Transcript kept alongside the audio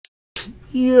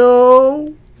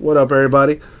Yo, what up,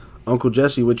 everybody? Uncle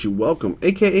Jesse with you. Welcome,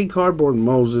 aka Cardboard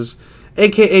Moses,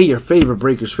 aka your favorite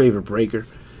breaker's favorite breaker,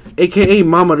 aka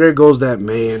Mama, there goes that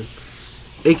man,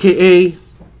 aka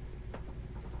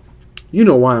you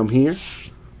know why I'm here.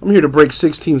 I'm here to break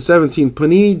 16-17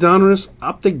 Panini Donruss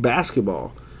Optic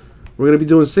basketball. We're going to be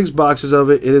doing 6 boxes of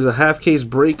it. It is a half case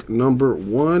break number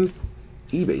 1,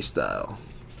 eBay style.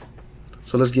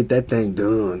 So let's get that thing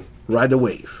done. Ride the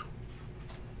wave.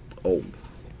 Oh.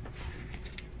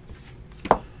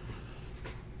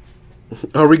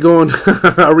 Are we going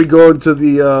are we going to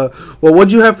the well,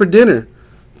 what'd you have for dinner?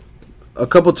 A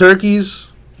couple turkeys.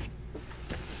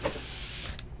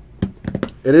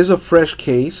 It is a fresh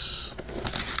case.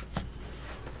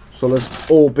 So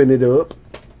let's open it up.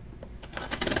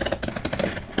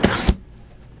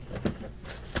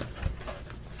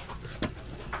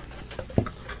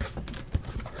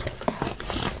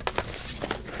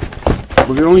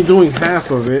 We're only doing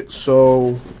half of it,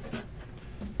 so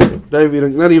not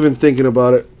even thinking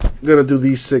about it. I'm gonna do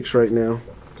these 6 right now.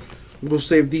 We'll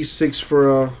save these 6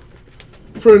 for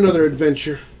another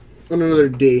adventure on another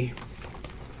day.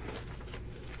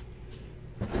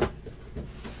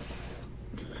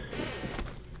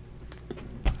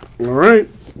 All right.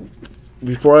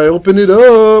 Before I open it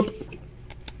up,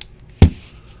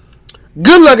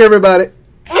 good luck, everybody.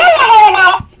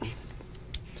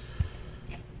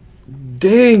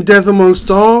 Dang, Death Amongst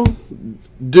All.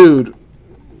 Dude,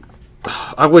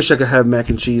 I wish I could have mac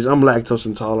and cheese. I'm lactose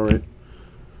intolerant.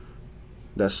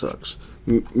 That sucks.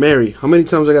 Mary, how many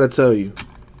times I gotta tell you?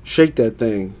 Shake that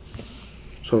thing.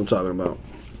 That's what I'm talking about.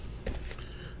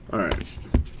 Alright.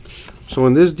 So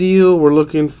in this deal, we're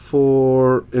looking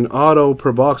for an auto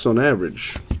per box on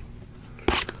average.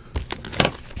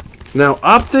 Now,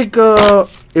 Optic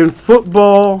in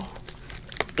football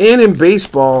and in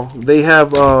baseball, they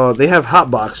have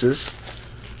hot boxes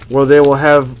where they will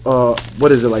have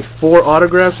what is it, like 4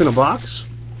 autographs in a box?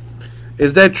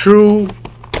 Is that true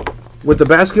with the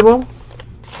basketball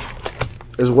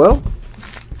as well?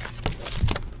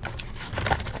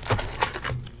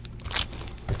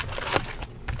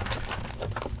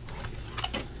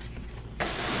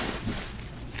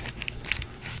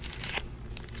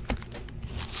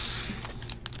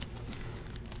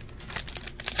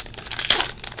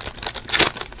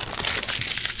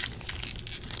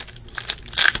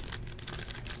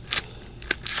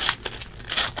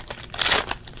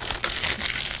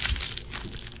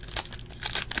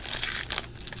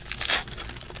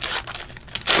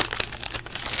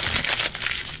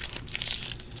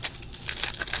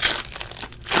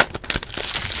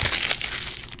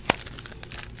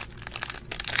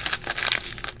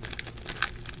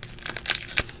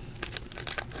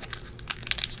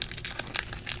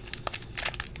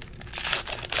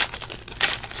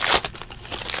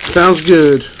 Sounds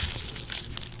good.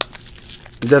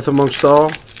 Death Amongst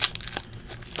All.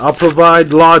 I'll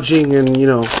provide lodging and, you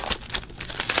know,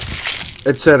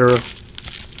 etc.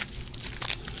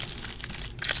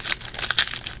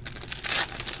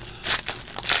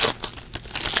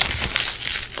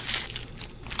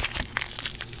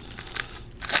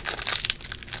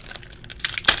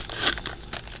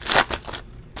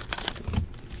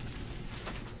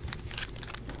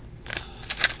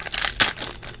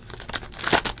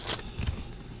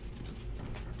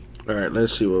 Alright,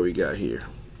 let's see what we got here.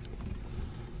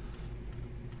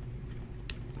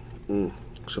 Some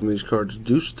of these cards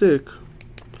do stick.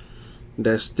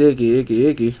 That's sticky,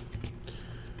 icky.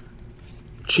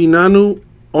 Chinanu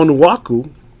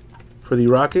Onwaku for the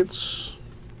Rockets.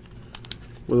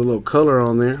 With a little color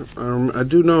on there. I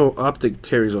do know Optic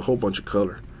carries a whole bunch of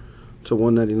color. To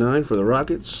 $1.99 for the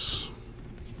Rockets.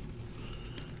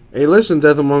 Hey, listen,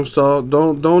 Death Amongst All,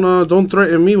 don't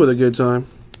threaten me with a good time.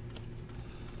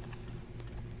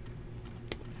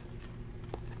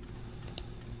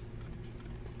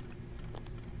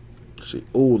 See,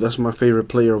 oh, that's my favorite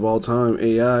player of all time,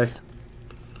 AI.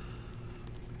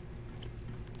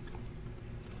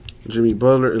 Jimmy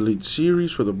Butler Elite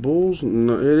Series for the Bulls.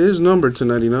 No, it is numbered to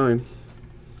 99.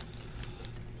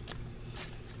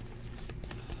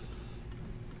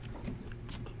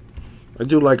 I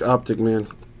do like Optic, man.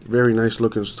 Very nice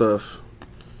looking stuff.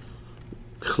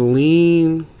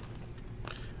 Clean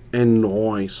and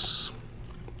nice.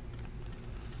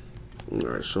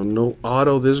 Alright, so no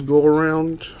auto this go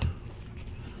around.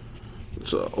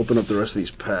 Let's open up the rest of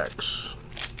these packs.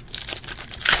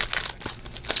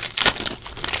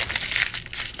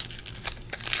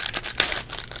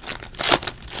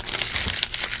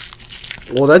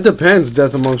 Well, that depends,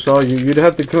 Death Amongst All. You'd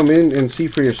have to come in and see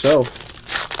for yourself.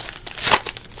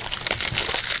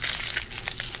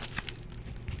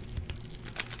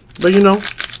 But you know,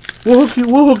 we'll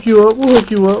hook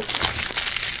you up.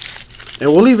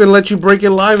 And we'll even let you break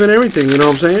it live and everything, you know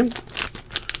what I'm saying?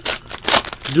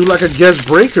 Do like a guest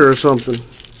breaker or something.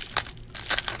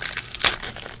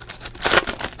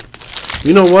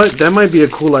 You know what? That might be a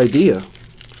cool idea.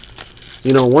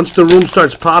 You know, once the room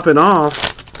starts popping off,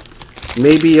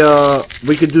 maybe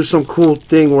we could do some cool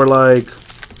thing where like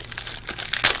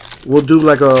we'll do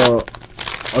like a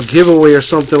giveaway or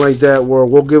something like that, where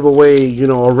we'll give away, you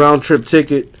know, a round trip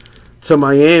ticket to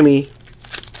Miami,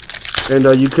 and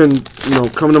you can, you know,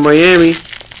 come to Miami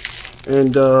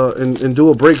and do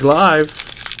a break live.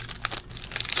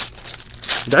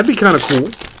 That'd be kind of cool,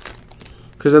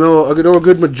 because I know a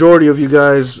good majority of you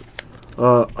guys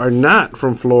are not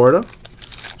from Florida,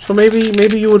 so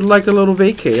maybe you would like a little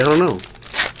vacay. I don't know.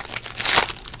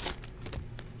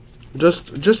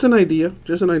 Just an idea.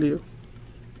 Just an idea.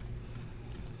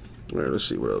 All right, let's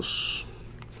see what else.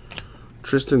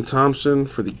 Tristan Thompson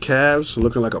for the Cavs,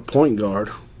 looking like a point guard.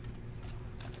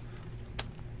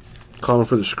 Calling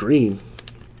for the screen.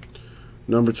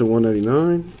 Number to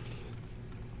 199.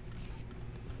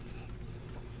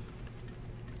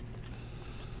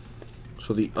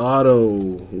 So the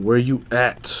auto, where you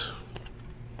at?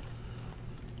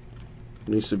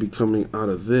 Needs to be coming out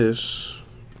of this.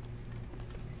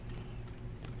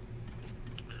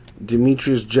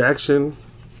 Demetrius Jackson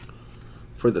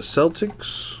for the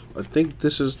Celtics. I think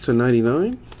this is to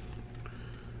 99.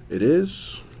 It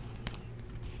is.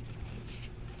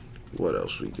 What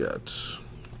else we got?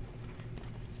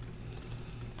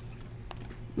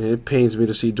 Man, it pains me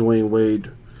to see Dwayne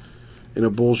Wade in a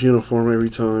Bulls uniform every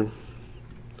time.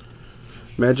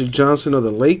 Magic Johnson of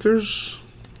the Lakers.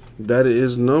 That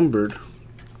is numbered.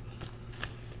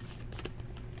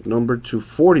 Numbered to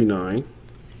 49.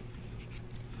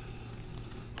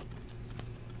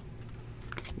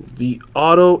 The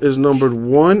auto is numbered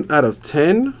 1 out of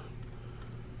 10.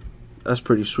 That's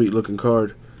pretty sweet looking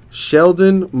card.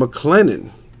 Sheldon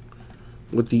McLennan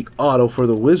with the auto for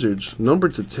the Wizards.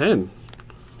 Numbered to 10.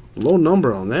 Low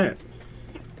number on that.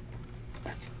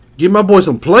 Give my boy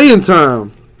some playing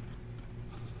time.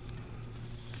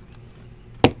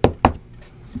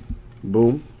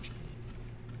 Boom.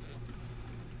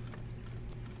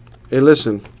 Hey,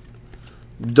 listen.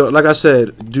 Like I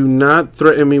said, do not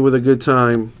threaten me with a good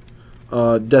time.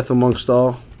 Death amongst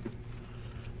all.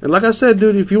 And like I said,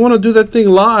 dude, if you want to do that thing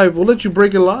live, we'll let you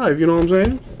break it live. You know what I'm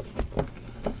saying?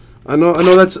 I know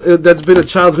that's been a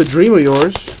childhood dream of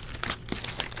yours.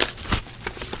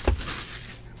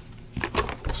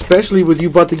 Especially with you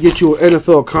about to get you an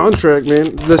NFL contract,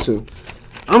 man. Listen,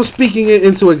 I'm speaking it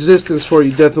into existence for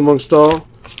you, Death amongst all.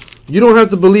 You don't have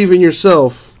to believe in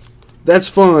yourself. That's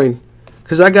fine.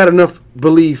 Because I got enough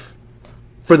belief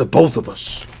for the both of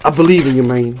us. I believe in you,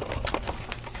 man.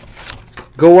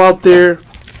 Go out there,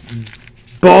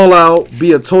 ball out,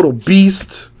 be a total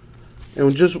beast,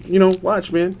 and just, you know,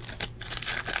 watch, man.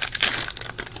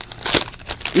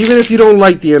 Even if you don't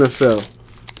like the NFL,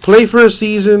 play for a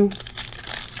season,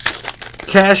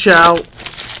 cash out,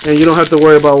 and you don't have to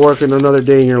worry about working another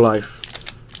day in your life.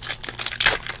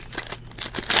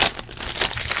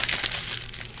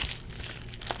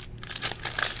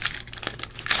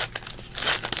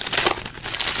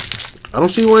 I don't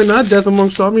see why not, Death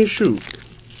amongst all. I mean, shoot.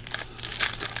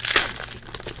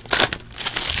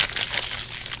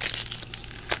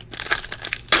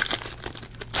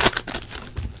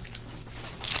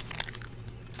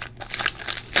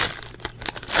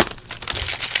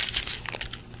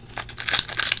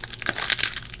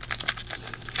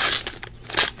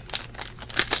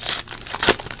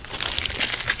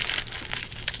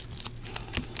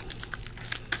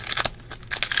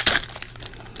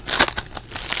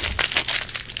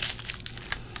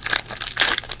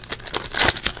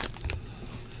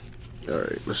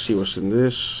 Alright, let's see what's in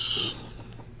this.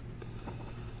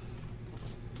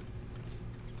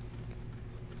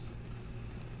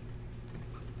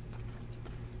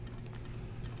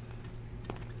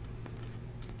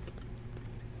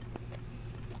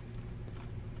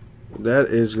 That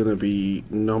is going to be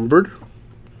numbered.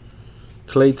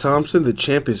 Klay Thompson, the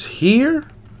champ is here.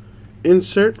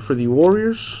 Insert for the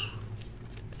Warriors.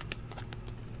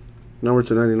 Number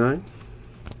to 99.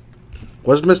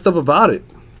 What's messed up about it?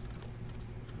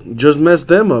 Just messed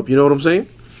them up, you know what I'm saying?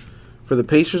 For the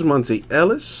Pacers, Monte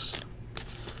Ellis,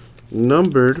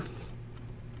 numbered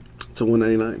to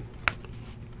 199.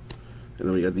 And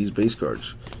then we got these base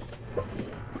cards.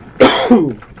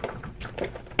 I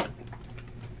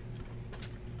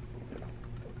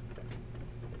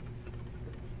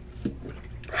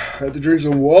had to drink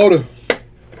some water.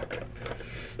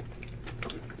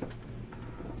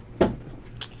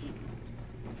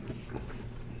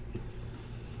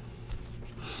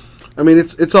 I mean,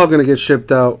 it's all gonna get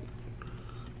shipped out.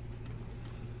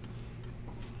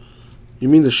 You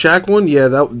mean the Shaq one? Yeah,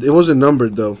 that it wasn't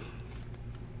numbered though.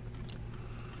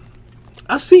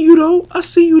 I see you though. I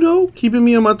see you though. Keeping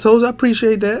me on my toes. I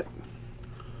appreciate that.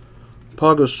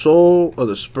 Pau Gasol of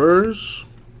the Spurs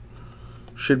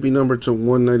should be numbered to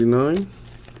 199.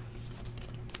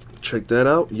 Check that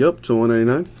out. Yup, to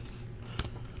 199.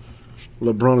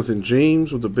 LeBronathan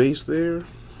James with the base there.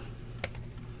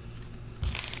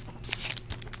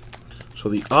 So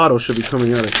the auto should be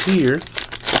coming out of here.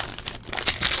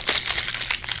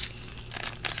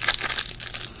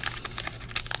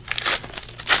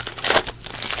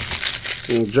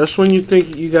 And just when you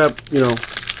think you got, you know,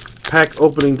 pack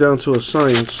opening down to a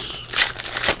science,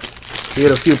 you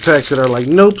get a few packs that are like,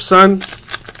 nope, son.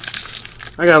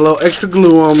 I got a little extra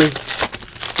glue on me.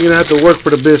 You're gonna have to work for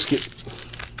the biscuit.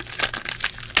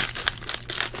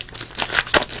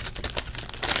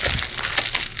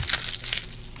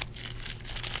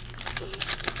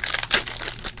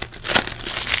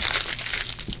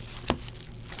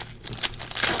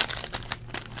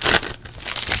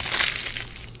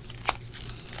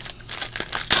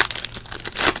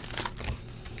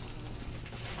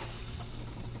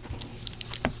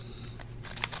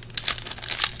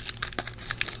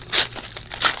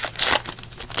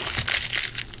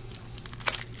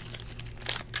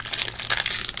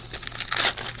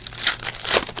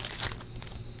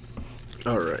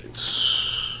 Alright,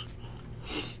 so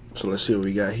let's see what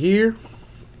we got here.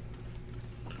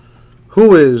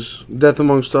 Who is Death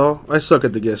Amongst All? I suck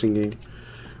at the guessing game.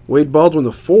 Wade Baldwin the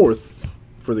 4th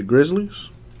for the Grizzlies.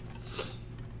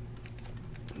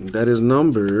 That is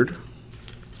numbered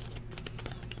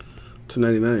to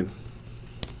 99.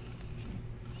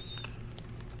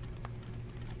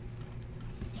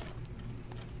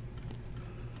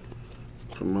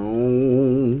 Come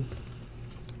on.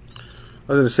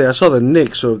 I was going to say, I saw the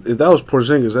Knicks, so if that was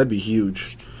Porzingis, that'd be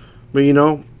huge. But, you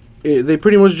know, they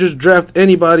pretty much just draft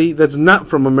anybody that's not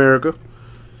from America.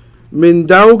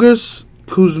 Mindaugas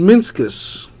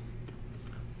Kuzminskas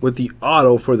with the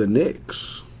auto for the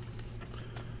Knicks.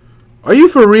 Are you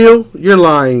for real? You're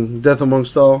lying, Death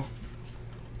Amongst All.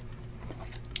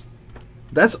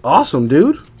 That's awesome,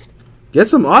 dude. Get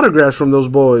some autographs from those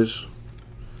boys.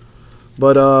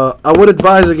 But I would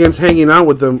advise against hanging out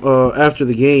with them after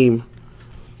the game.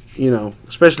 You know,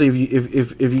 especially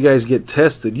if you guys get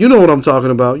tested. You know what I'm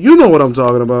talking about. You know what I'm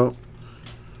talking about.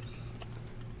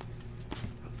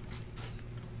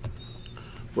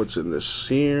 What's in this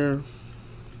here?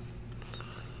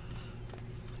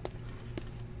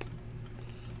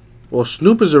 Well,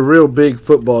 Snoop is a real big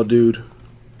football dude.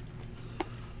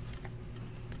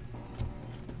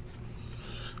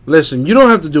 Listen, you don't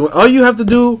have to do it. All you have to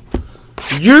do,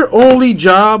 your only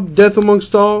job, Death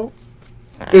Amongst All,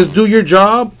 is do your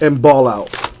job and ball out.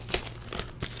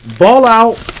 Ball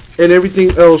out, and everything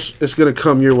else is going to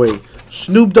come your way.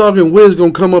 Snoop Dogg and Wiz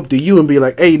going to come up to you and be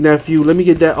like, hey, nephew, let me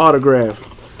get that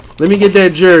autograph. Let me get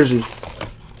that jersey.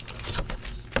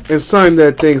 And sign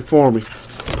that thing for me.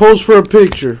 Pose for a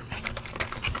picture.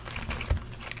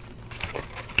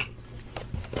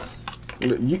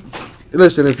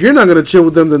 Listen, if you're not going to chill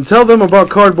with them, then tell them about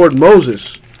Cardboard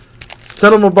Moses. Tell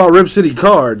them about Rip City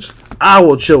Cards. I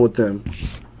will chill with them.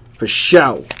 For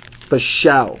sure. For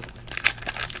sure.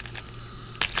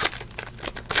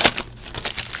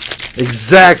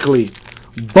 Exactly.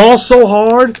 Ball so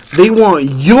hard, they want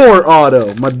your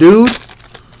auto, my dude.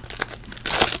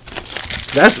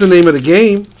 That's the name of the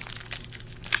game.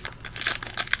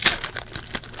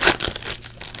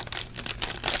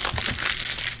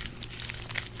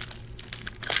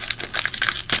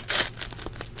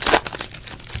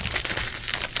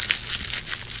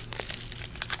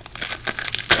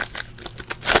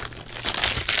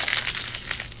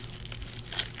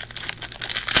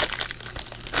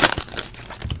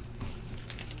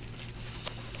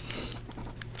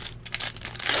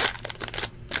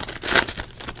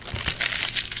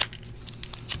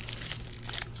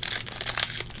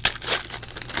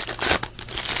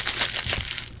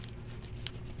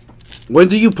 When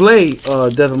do you play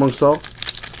Death Amongst All?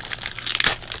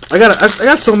 I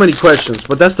got so many questions,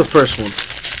 but that's the first one.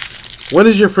 When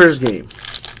is your first game?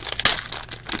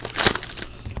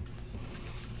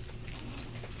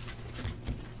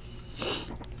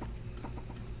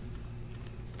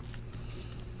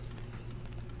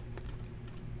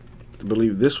 I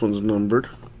believe this one's numbered.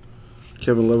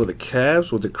 Kevin Love with the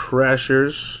Cavs with the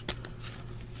Crashers.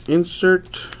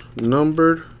 Insert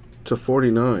numbered to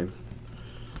 49.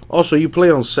 Also, you play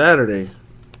on Saturday.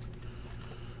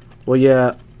 Well,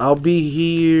 yeah, I'll be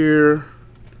here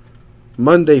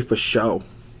Monday for show.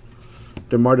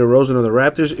 DeMar DeRozan of the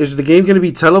Raptors. Is the game going to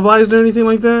be televised or anything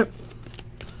like that?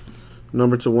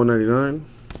 Number to 199.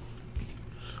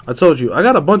 I told you, I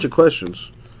got a bunch of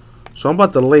questions. So I'm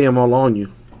about to lay them all on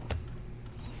you.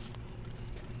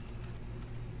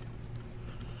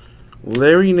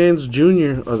 Larry Nance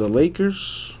Jr. of the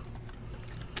Lakers.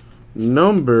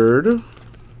 Numbered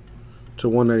to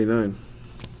 199.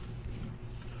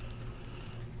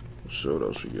 So what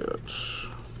else we got?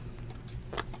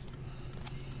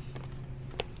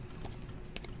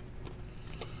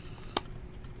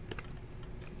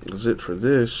 That's it for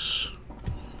this.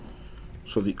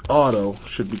 So the auto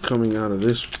should be coming out of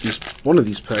one of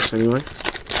these packs anyway.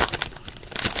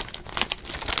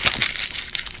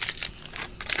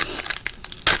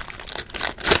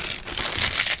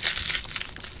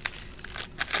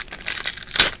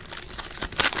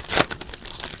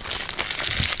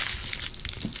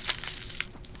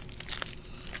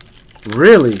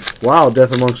 Really? Wow,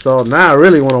 Death Amongst All. Now I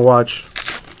really want to watch.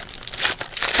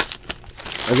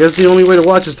 I guess the only way to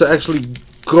watch is to actually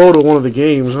go to one of the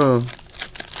games, huh?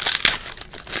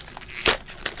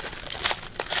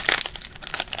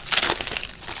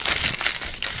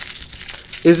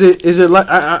 Is it like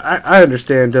I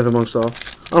understand Death Amongst All.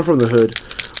 I'm from the hood.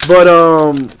 But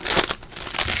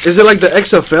is it like the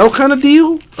XFL kind of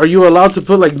deal? Are you allowed to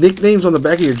put like nicknames on the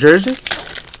back of your jersey?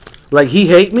 Like He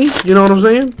Hate Me? You know what I'm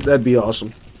saying? That'd be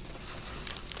awesome.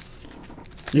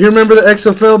 You remember the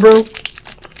XFL, bro?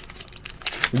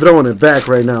 Throwing it back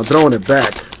right now. Throwing it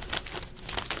back.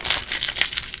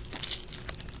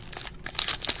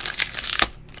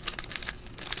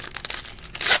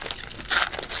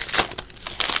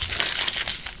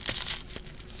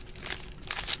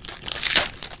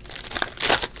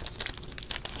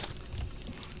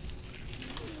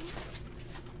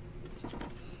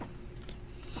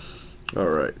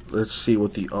 Alright, let's see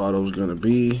what the auto's going to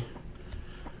be.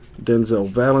 Denzel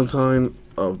Valentine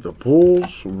of the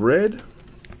Bulls, red.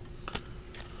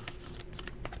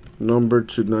 Number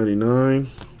 299.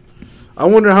 I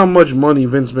wonder how much money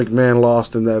Vince McMahon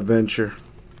lost in that venture.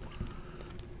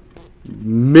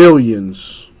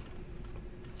 Millions.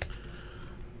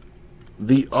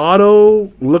 The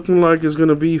auto looking like is going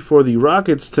to be for the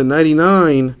Rockets to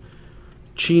 99.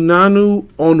 Chinanu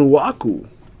Onuaku.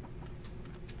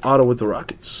 Auto with the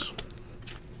Rockets.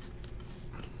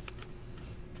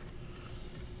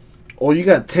 Oh, you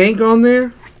got Tank on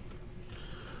there?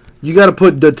 You got to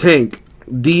put the Tank.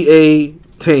 D-A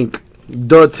Tank.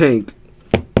 The Tank.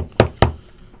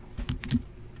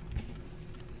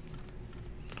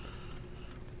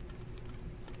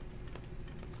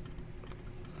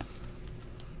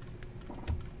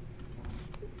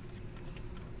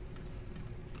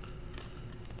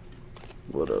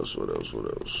 What else? What else? What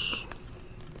else?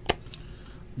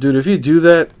 Dude, if you do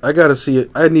that, I gotta see it.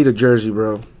 I need a jersey,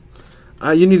 bro.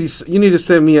 You need to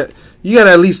send me a. You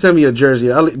gotta at least send me a jersey,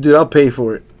 dude. I'll pay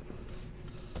for it.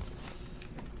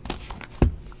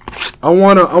 I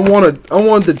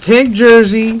want the Tank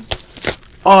jersey,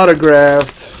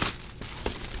 autographed,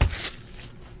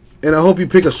 and I hope you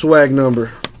pick a swag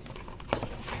number.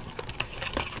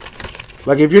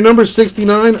 Like if your number's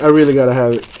 69, I really gotta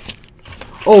have it.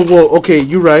 Oh well, okay,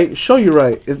 you're right. Show you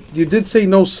right. You did say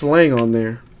no slang on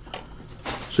there,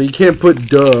 so you can't put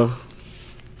duh.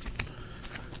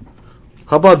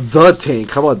 How about the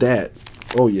Tank? How about that?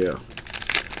 Oh yeah,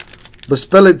 but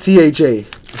spell it T-H-A.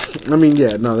 I mean,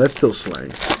 yeah, no, that's still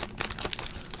slang.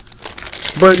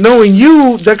 But knowing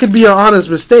you, that could be an honest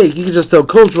mistake. You could just tell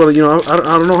Coach, well, you know, I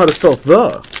don't know how to spell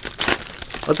the.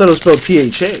 I thought it was spelled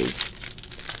T-H-A.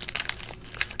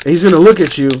 And he's going to look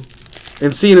at you,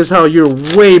 and seeing as how you're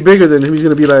way bigger than him, he's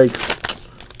going to be like,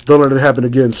 don't let it happen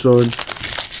again, son.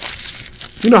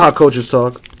 You know how coaches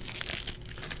talk.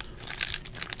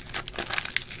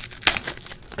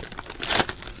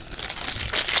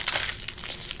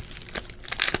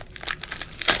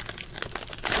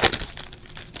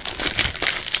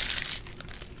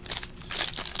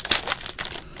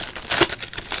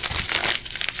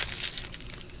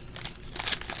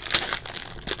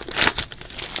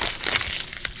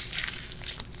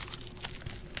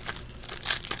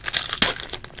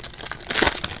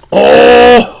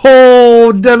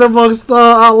 Oh, Death Amongst All,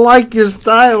 I like your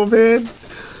style, man.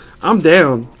 I'm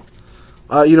down.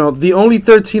 You know, the only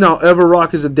 13 I'll ever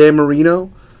rock is a Dan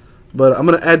Marino, but I'm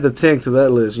gonna add the Tank to that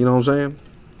list. You know what I'm saying?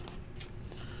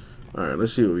 All right,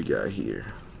 let's see what we got here.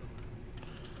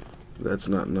 That's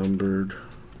not numbered.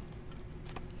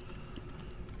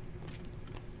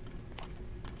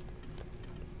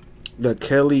 Got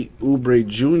Kelly Oubre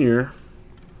Jr.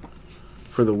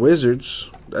 for the Wizards.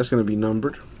 That's gonna be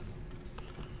numbered.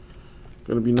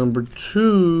 Gonna be number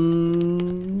 2.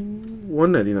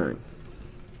 199.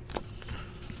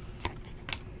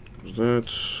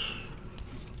 That.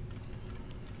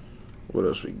 What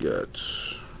else we got?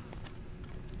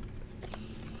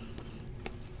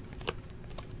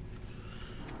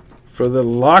 For the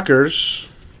Lockers,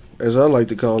 as I like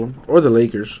to call them, or the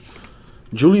Lakers,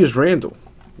 Julius Randle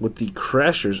with the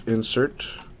Crashers insert.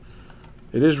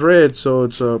 It is red, so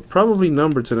it's probably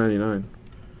numbered to 99.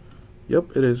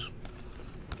 Yep, it is.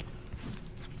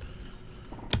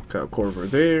 Kyle Korver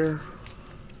there.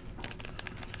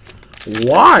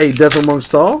 Why, Death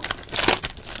Amongst All?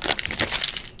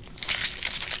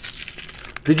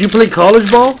 Did you play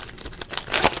college ball?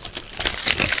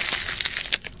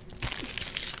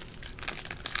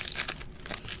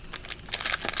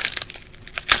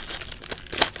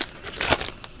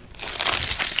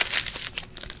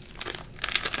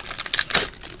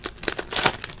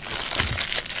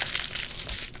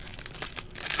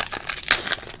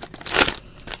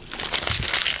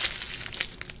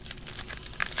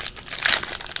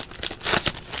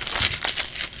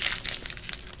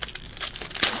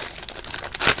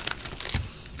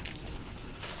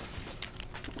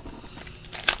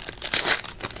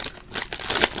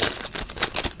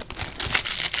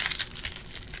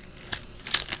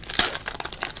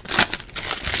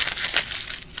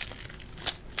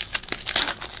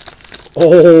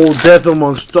 Oh, Death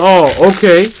Amongst All.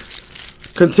 Okay.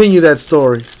 Continue that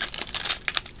story.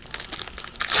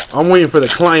 I'm waiting for the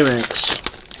climax.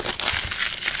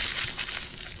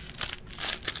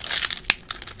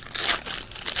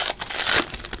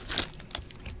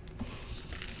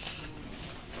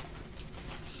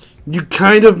 You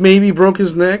kind of maybe broke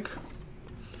his neck.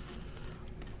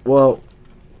 Well,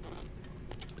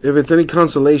 if it's any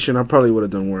consolation, I probably would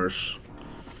have done worse.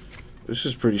 This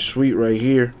is pretty sweet right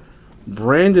here.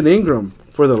 Brandon Ingram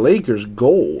for the Lakers,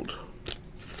 gold.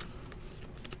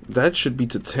 That should be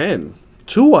to 10.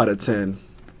 2 out of 10.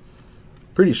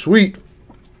 Pretty sweet.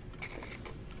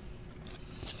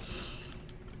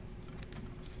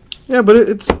 Yeah, but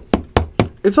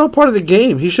it's all part of the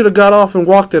game. He should have got off and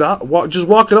walked it out. Just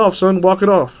walk it off, son. Walk it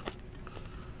off.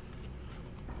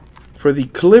 For the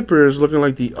Clippers, looking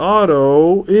like the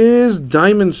auto is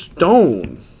Diamond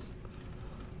Stone.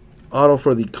 Auto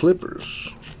for the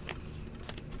Clippers.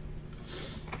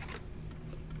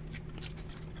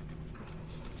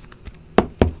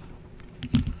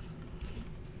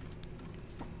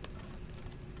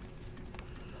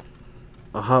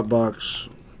 A hot box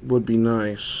would be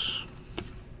nice.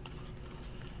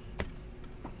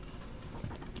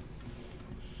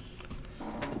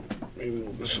 Maybe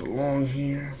move this along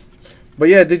here. But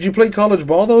yeah, did you play college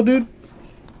ball though, dude?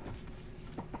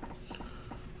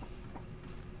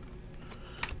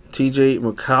 TJ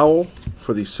McCowell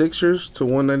for the Sixers to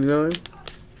 199.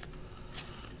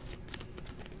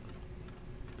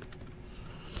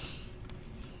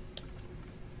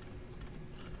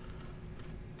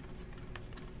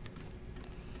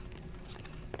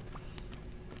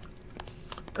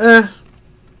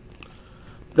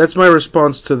 That's my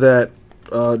response to that,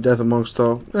 Death Amongst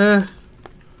All.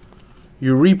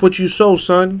 You reap what you sow,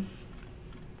 son.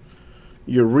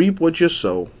 You reap what you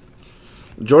sow.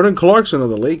 Jordan Clarkson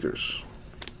of the Lakers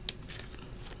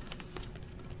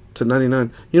to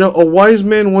 99. You know, a wise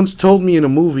man once told me in a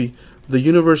movie, the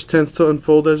universe tends to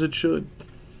unfold as it should.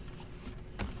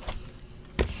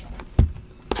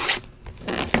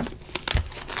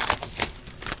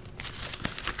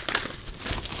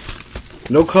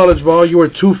 No college ball. You were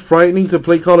too frightening to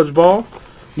play college ball.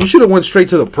 You should have went straight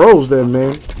to the pros then,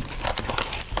 man.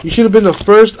 You should have been the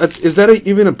first. Is that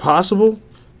even impossible?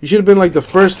 You should have been like the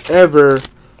first ever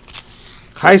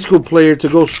high school player to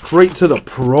go straight to the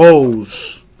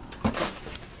pros.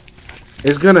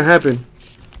 It's going to happen.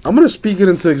 I'm going to speak it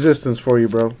into existence for you,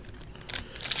 bro.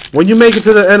 When you make it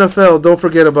to the NFL, don't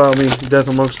forget about me, Death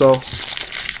Amongst All.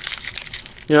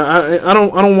 Yeah, I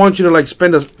don't want you to like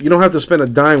spend a. You don't have to spend a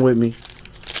dime with me.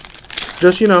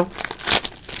 Just, you know,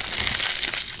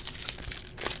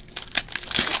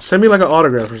 send me like an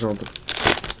autograph or something.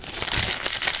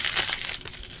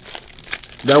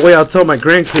 That way I'll tell my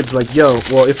grandkids, like, yo,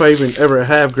 well, if I even ever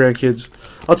have grandkids,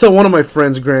 I'll tell one of my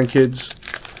friends'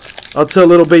 grandkids. I'll tell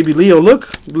little baby Leo,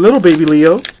 look, little baby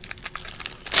Leo.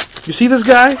 You see this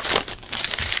guy?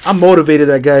 I motivated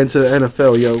that guy into the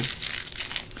NFL, yo.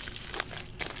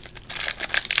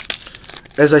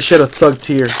 As I shed a thug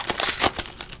tear.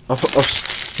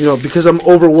 You know, because I'm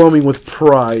overwhelming with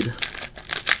pride.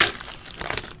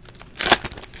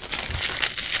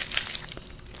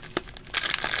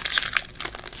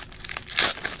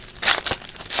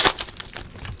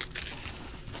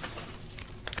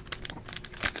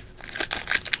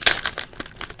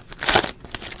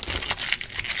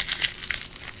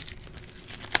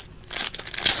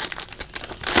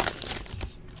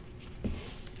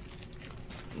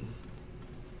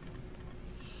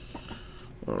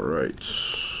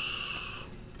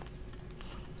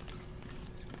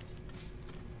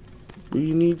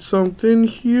 We need something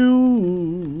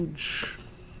huge.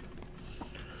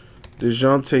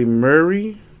 DeJounte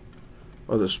Murray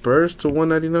of the Spurs to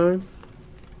 199.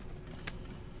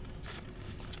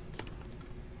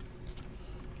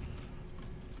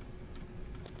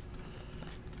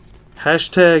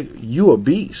 Hashtag you a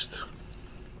beast.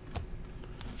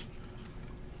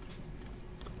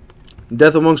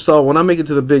 Death Amongst All. When I make it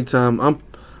to the big time,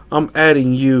 I'm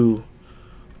adding you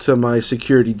to my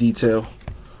security detail.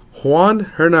 Juan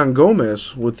Hernan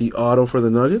Gomez with the auto for the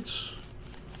Nuggets.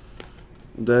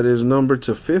 That is numbered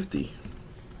to 50.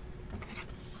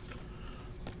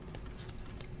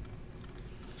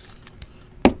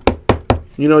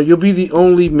 You know, you'll be the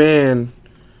only man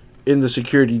in the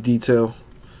security detail.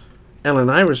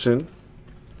 Allen Iverson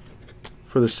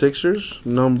for the Sixers,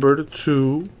 numbered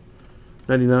to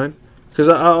 99. Because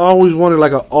I always wanted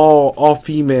like an all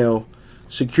female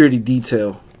security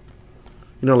detail.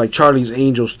 You know, like Charlie's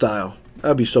Angels style.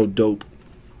 That'd be so dope.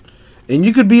 And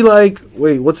you could be like,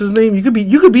 wait, what's his name? You could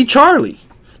be Charlie.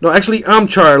 No, actually, I'm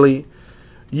Charlie.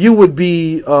 You would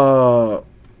be one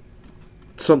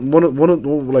of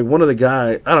the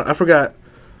guys. I forgot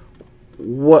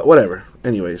whatever.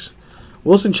 Anyways,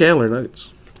 Wilson Chandler Nuggets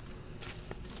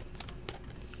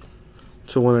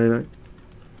to 199.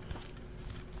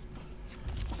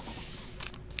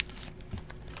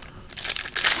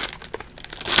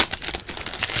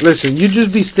 Listen, you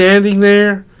just be standing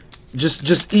there,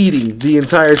 just eating the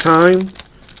entire time,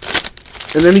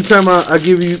 and anytime I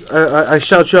give you, I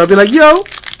shout you, I'll be like, yo,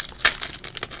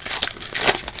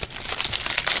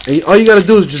 and all you gotta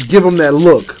do is just give them that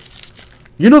look.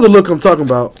 You know the look I'm talking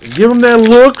about. Give them that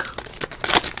look,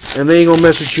 and they ain't gonna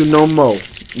mess with you no more,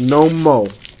 no more.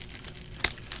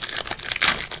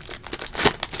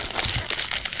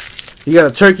 You got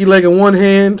a turkey leg in one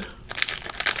hand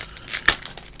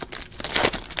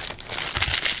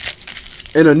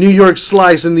and a New York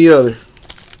slice in the other.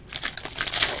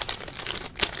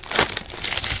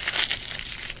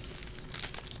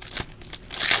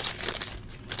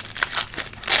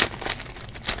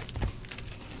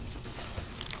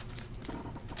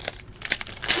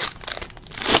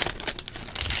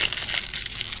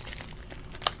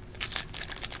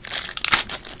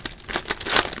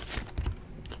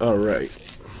 All right.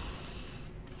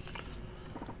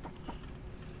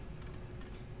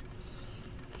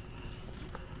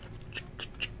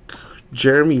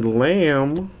 Jeremy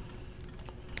Lamb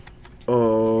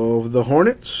of the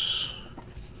Hornets.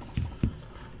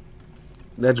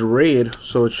 That's red,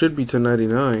 so it should be to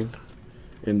 99.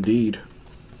 Indeed.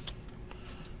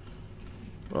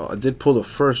 I did pull the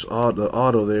first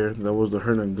auto there. That was the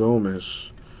Hernan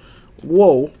Gomez.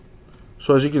 Whoa.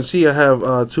 So as you can see, I have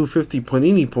 250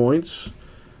 Panini points.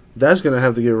 That's going to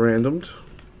have to get randomed.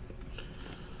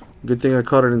 Good thing I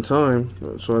caught it in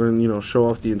time, so I didn't, show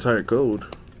off the entire code.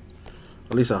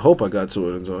 At least I hope I got to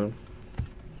it in time.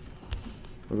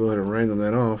 I'll go ahead and random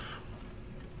that off.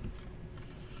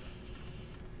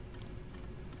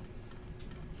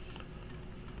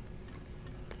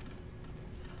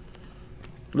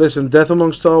 Listen, Death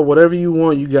Amongst All, whatever you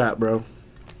want, you got, bro.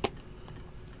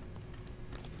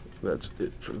 That's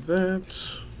it for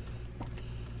that.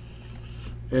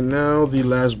 And now the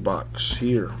last box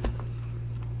here.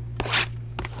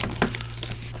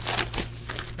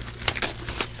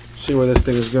 See where this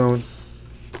thing is going.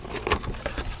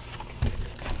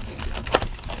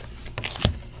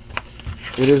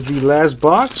 It is the last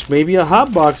box. Maybe a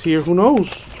hot box here. Who knows?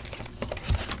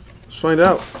 Let's find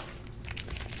out.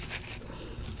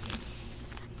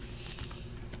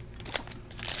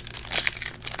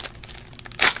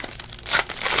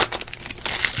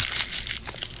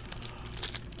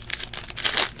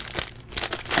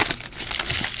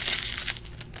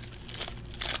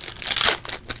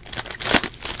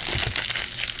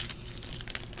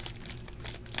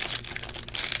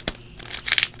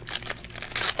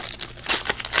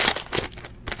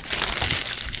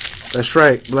 That's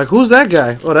right. Like, who's that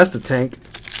guy? Oh, that's the Tank.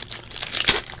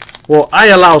 Well, I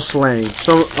allow slang.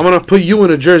 So I'm going to put you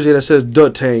in a jersey that says The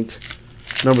Tank,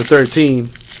 number 13.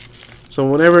 So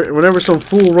whenever some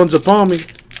fool runs upon me,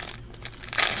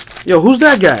 yo, who's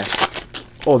that guy?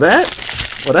 Oh, that?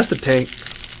 Oh, that's the Tank.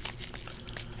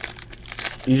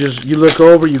 You look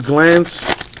over, you glance,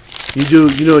 you do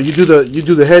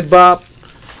the head bop,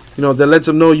 that lets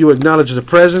them know you acknowledge the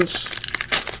presence.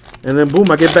 And then boom,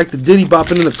 I get back to Diddy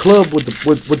bopping in the club with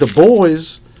the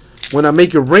boys when I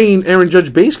make it rain Aaron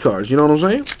Judge base cards. You know what I'm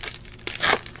saying?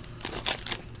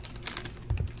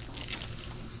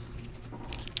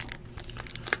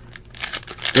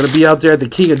 Gonna be out there at the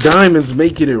King of Diamonds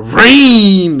making it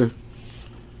rain.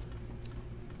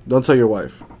 Don't tell your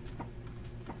wife.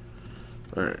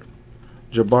 All right.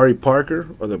 Jabari Parker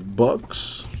or the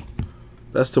Bucks.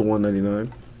 That's to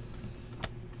 199.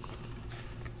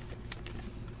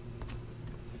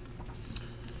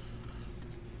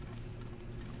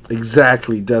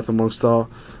 Exactly, Death Amongst All.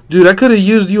 Dude, I could have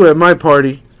used you at my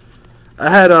party. I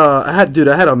had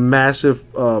a massive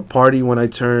party when I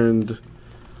turned,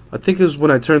 I think it was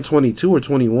when I turned 22 or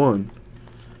 21.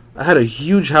 I had a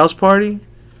huge house party,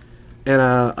 and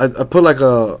I put like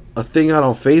a thing out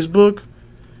on Facebook,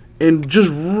 and just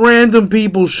random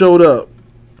people showed up.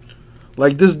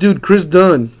 Like this dude, Chris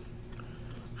Dunn,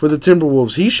 for the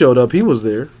Timberwolves, he showed up. He was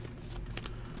there.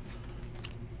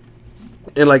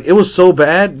 And like it was so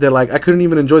bad that like I couldn't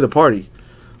even enjoy the party.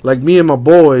 Like me and my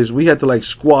boys, we had to like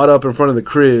squat up in front of the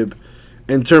crib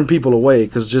and turn people away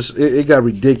because just it got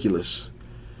ridiculous.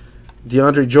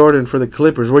 DeAndre Jordan for the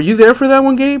Clippers. Were you there for that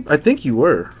one, Gabe? I think you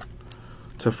were.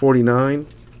 To 49.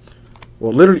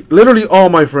 Well, literally all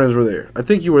my friends were there. I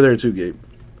think you were there too, Gabe.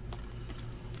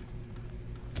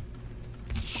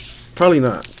 Probably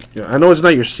not. Yeah, I know it's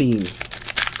not your scene.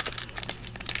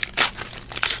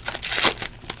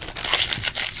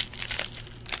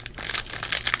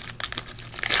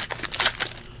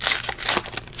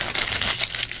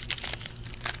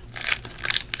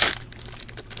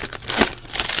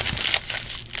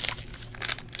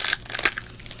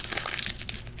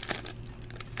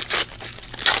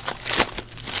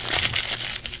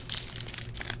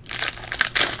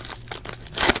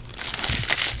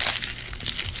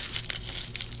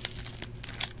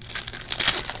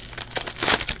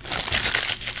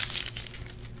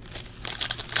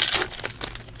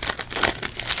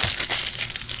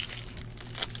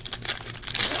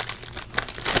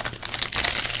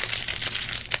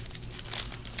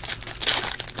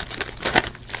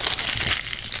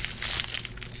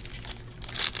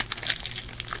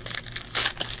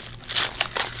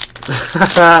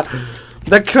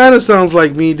 That kind of sounds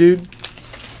like me, dude.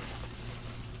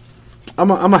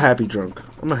 I'm a happy drunk.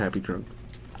 I'm a happy drunk.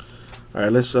 All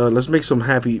right, let's make some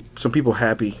people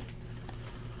happy.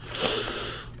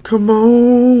 Come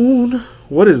on.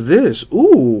 What is this?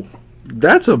 Ooh,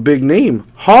 that's a big name.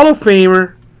 Hall of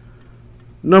Famer,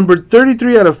 number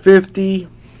 33 out of 50,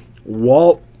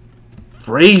 Walt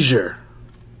Frazier.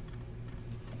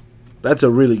 That's a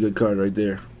really good card right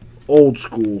there. Old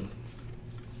school.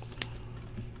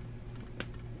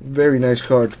 Very nice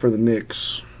card for the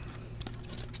Knicks.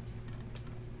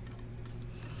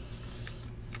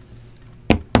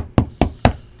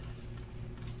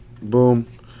 Boom.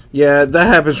 Yeah, that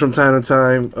happens from time to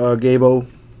time, Gabo.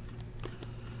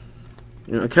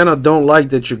 You know, I kind of don't like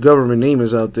that your government name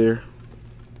is out there.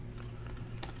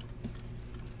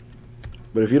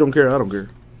 But if you don't care, I don't care.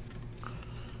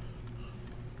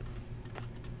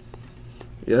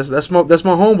 Yes, that's my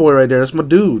homeboy right there. That's my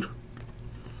dude.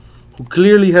 Who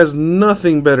clearly has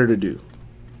nothing better to do.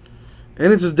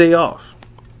 And it's his day off.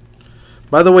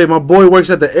 By the way, my boy works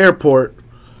at the airport.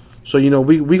 So, you know,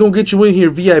 we going to get you in here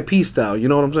VIP style. You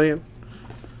know what I'm saying?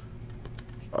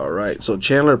 Alright, so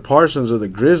Chandler Parsons of the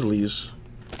Grizzlies.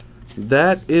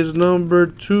 That is number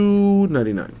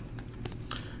 299.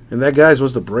 And that, guys,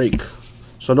 was the break.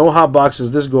 So no hot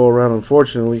boxes this go around,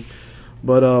 unfortunately.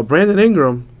 But Brandon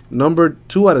Ingram, number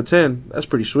 2 out of 10. That's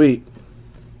pretty sweet.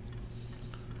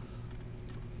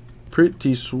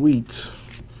 Pretty sweet.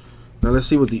 Now let's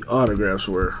see what the autographs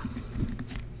were.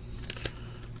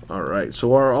 Alright,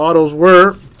 so our autos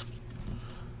were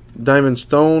Diamond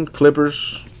Stone,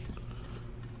 Clippers,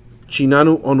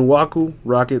 Chinanu Onuaku,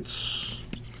 Rockets,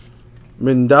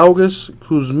 Mindaugas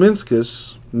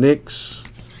Kuzminskas,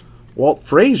 Knicks, Walt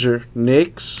Frazier,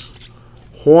 Knicks,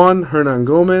 Juan Hernan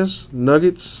Gomez,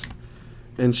 Nuggets,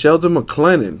 and Sheldon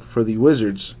McLennan for the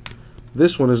Wizards.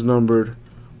 This one is numbered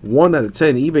 1 out of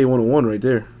 10. eBay 101 right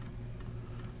there.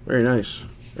 Very nice.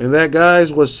 And that,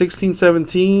 guys, was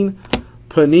 1617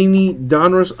 Panini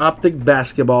Donruss Optic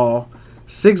Basketball.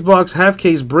 6-box half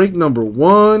case break number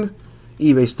 1.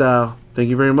 eBay style. Thank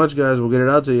you very much, guys. We'll get it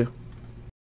out to you.